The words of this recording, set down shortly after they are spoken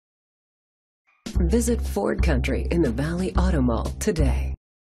Visit Ford Country in the Valley Auto Mall today.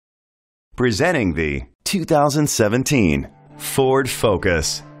 Presenting the 2017 Ford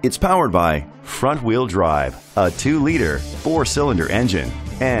Focus. It's powered by front-wheel drive, a 2-liter 4-cylinder engine,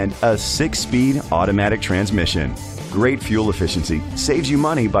 and a 6-speed automatic transmission. Great fuel efficiency saves you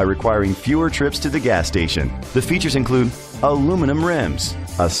money by requiring fewer trips to the gas station. The features include aluminum rims,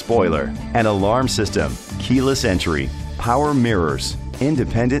 a spoiler, an alarm system, keyless entry, power mirrors,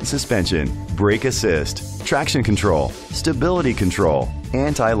 independent suspension, brake assist, traction control, stability control,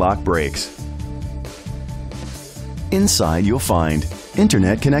 anti-lock brakes. Inside you'll find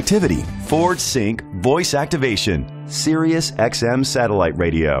internet connectivity, Ford Sync voice activation, Sirius XM satellite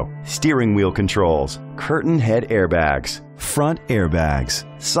radio, steering wheel controls, curtain head airbags, front airbags,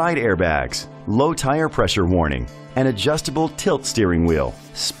 side airbags, low tire pressure warning, an adjustable tilt steering wheel,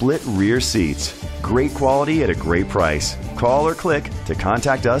 split rear seats. Great quality at a great price. Call or click to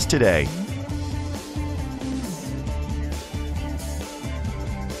contact us today.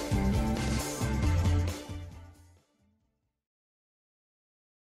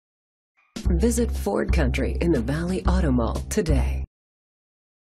 Visit Ford Country in the Valley Auto Mall today.